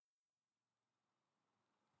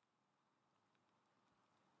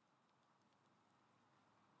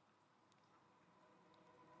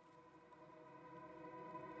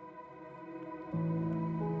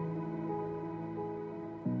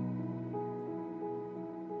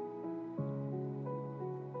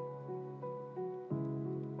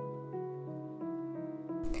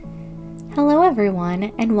Hello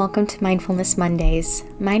everyone, and welcome to Mindfulness Mondays.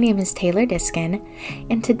 My name is Taylor Diskin,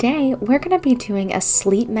 and today we're going to be doing a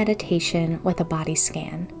sleep meditation with a body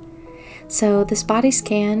scan. So this body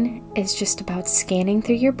scan is just about scanning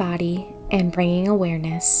through your body and bringing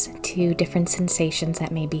awareness to different sensations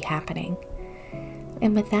that may be happening.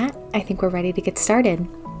 And with that, I think we're ready to get started.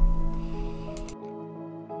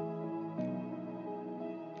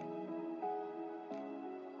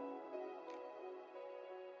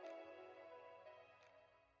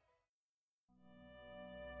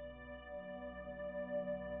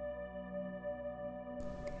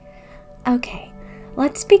 Okay,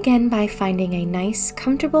 let's begin by finding a nice,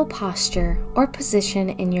 comfortable posture or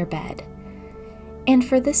position in your bed. And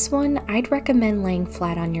for this one, I'd recommend laying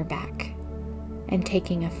flat on your back and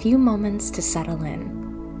taking a few moments to settle in.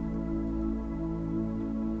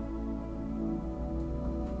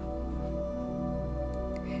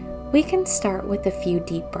 We can start with a few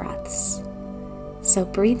deep breaths. So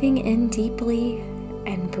breathing in deeply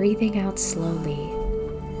and breathing out slowly.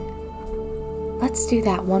 Let's do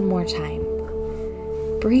that one more time.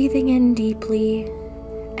 Breathing in deeply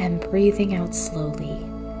and breathing out slowly,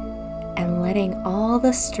 and letting all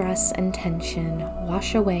the stress and tension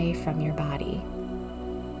wash away from your body.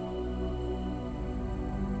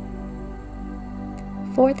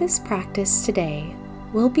 For this practice today,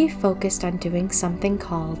 we'll be focused on doing something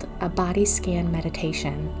called a body scan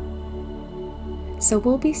meditation. So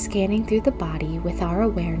we'll be scanning through the body with our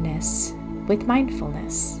awareness, with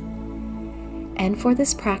mindfulness. And for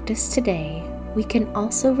this practice today, we can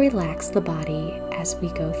also relax the body as we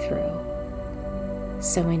go through.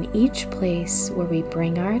 So in each place where we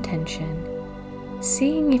bring our attention,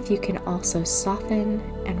 seeing if you can also soften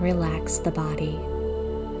and relax the body.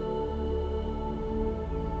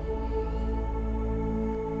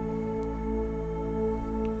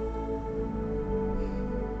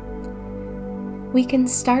 We can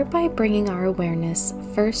start by bringing our awareness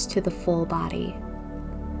first to the full body.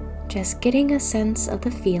 Just getting a sense of the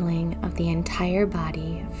feeling of the entire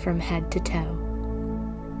body from head to toe.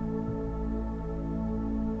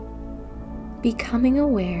 Becoming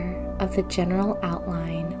aware of the general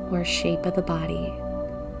outline or shape of the body.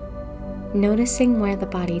 Noticing where the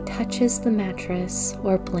body touches the mattress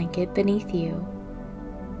or blanket beneath you.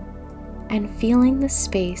 And feeling the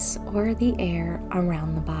space or the air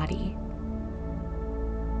around the body.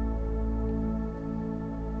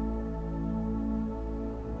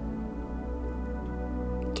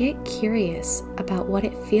 Get curious about what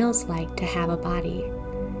it feels like to have a body,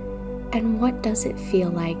 and what does it feel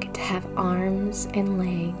like to have arms and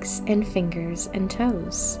legs and fingers and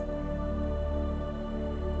toes.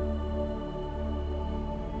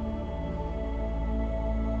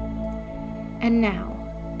 And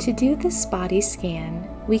now, to do this body scan,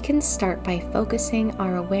 we can start by focusing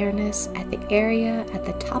our awareness at the area at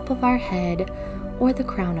the top of our head or the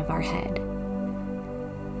crown of our head.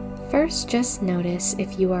 First, just notice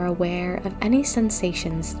if you are aware of any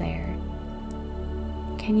sensations there.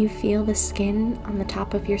 Can you feel the skin on the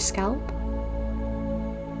top of your scalp?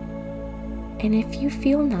 And if you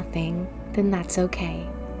feel nothing, then that's okay.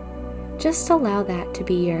 Just allow that to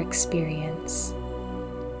be your experience.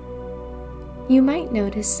 You might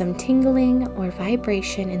notice some tingling or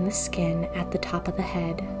vibration in the skin at the top of the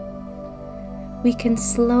head. We can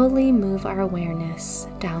slowly move our awareness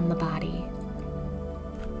down the body.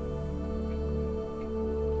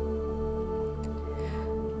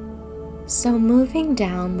 So moving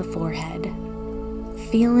down the forehead,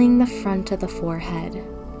 feeling the front of the forehead,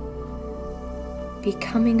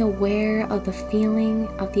 becoming aware of the feeling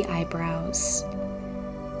of the eyebrows,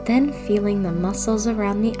 then feeling the muscles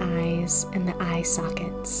around the eyes and the eye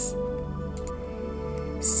sockets.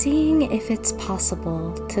 Seeing if it's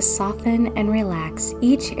possible to soften and relax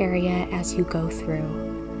each area as you go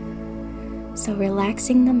through. So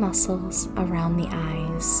relaxing the muscles around the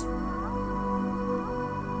eyes.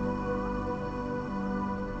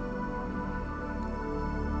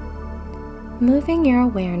 Moving your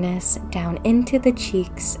awareness down into the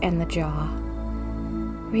cheeks and the jaw,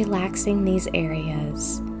 relaxing these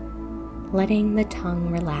areas, letting the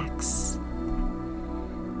tongue relax.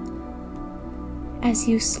 As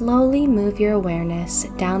you slowly move your awareness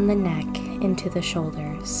down the neck into the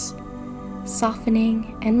shoulders,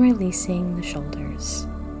 softening and releasing the shoulders.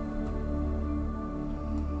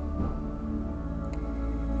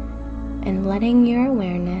 And letting your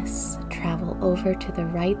awareness travel over to the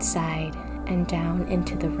right side and down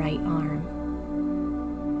into the right arm.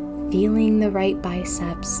 Feeling the right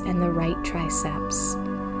biceps and the right triceps,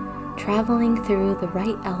 traveling through the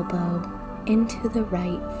right elbow into the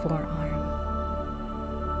right forearm.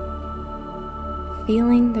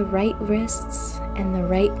 feeling the right wrists and the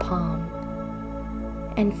right palm,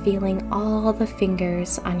 and feeling all the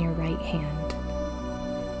fingers on your right hand.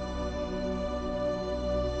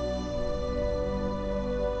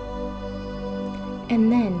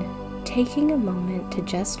 And then taking a moment to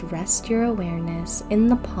just rest your awareness in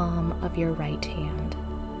the palm of your right hand,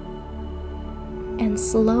 and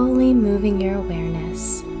slowly moving your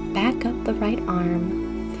awareness back up the right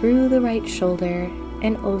arm, through the right shoulder,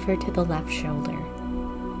 and over to the left shoulder.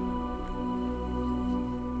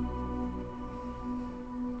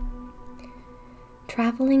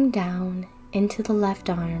 Traveling down into the left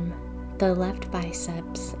arm, the left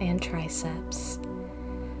biceps and triceps,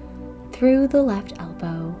 through the left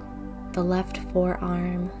elbow, the left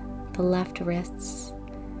forearm, the left wrists,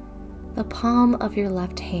 the palm of your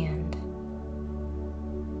left hand,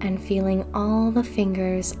 and feeling all the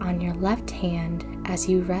fingers on your left hand as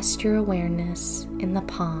you rest your awareness in the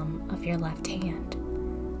palm of your left hand.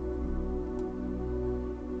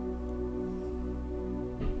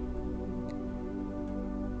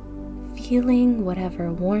 Feeling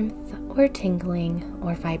whatever warmth or tingling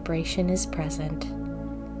or vibration is present,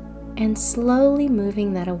 and slowly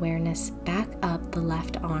moving that awareness back up the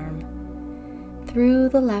left arm, through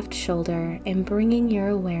the left shoulder, and bringing your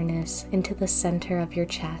awareness into the center of your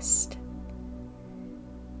chest.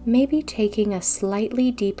 Maybe taking a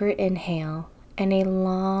slightly deeper inhale and a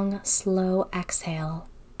long, slow exhale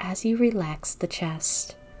as you relax the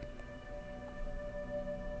chest.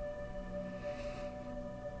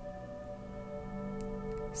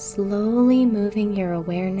 Slowly moving your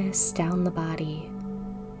awareness down the body,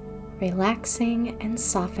 relaxing and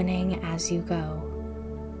softening as you go,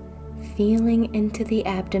 feeling into the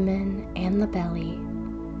abdomen and the belly,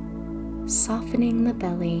 softening the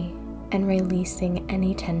belly and releasing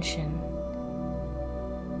any tension.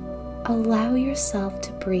 Allow yourself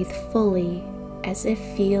to breathe fully as if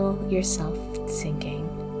feel yourself sinking.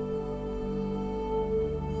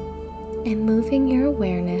 And moving your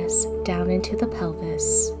awareness down into the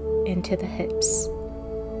pelvis, into the hips.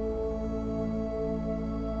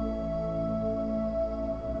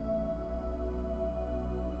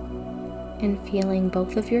 And feeling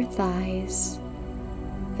both of your thighs,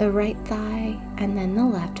 the right thigh and then the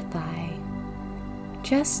left thigh,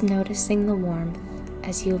 just noticing the warmth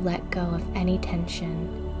as you let go of any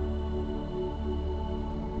tension.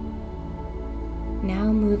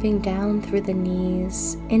 Now moving down through the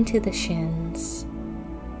knees, into the shins,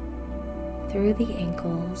 through the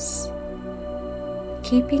ankles,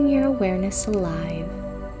 keeping your awareness alive,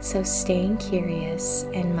 so staying curious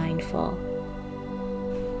and mindful.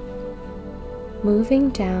 Moving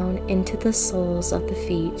down into the soles of the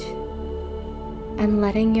feet and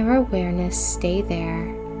letting your awareness stay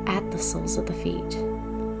there at the soles of the feet.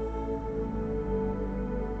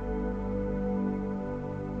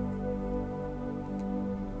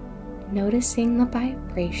 Noticing the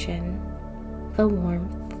vibration, the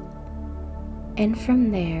warmth, and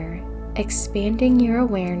from there, expanding your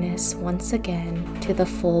awareness once again to the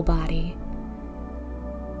full body.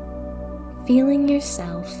 Feeling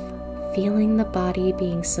yourself, feeling the body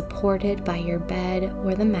being supported by your bed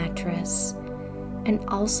or the mattress, and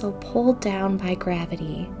also pulled down by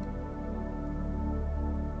gravity.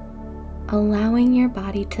 Allowing your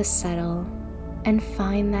body to settle and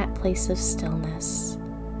find that place of stillness.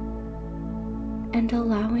 And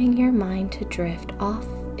allowing your mind to drift off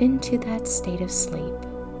into that state of sleep.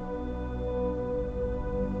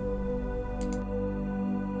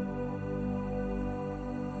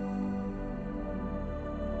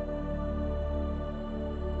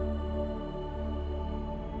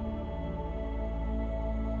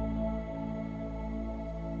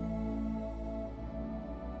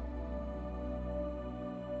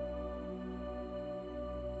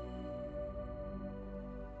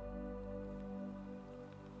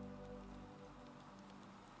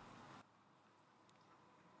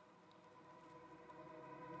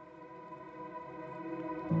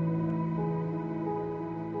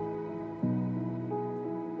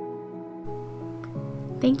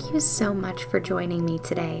 Thank you so much for joining me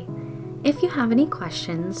today. If you have any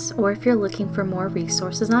questions or if you're looking for more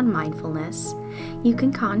resources on mindfulness, you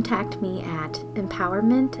can contact me at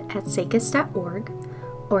empowerment@sakis.org,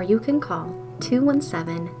 or you can call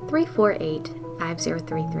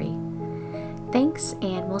 217-348-5033. Thanks,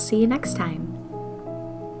 and we'll see you next time.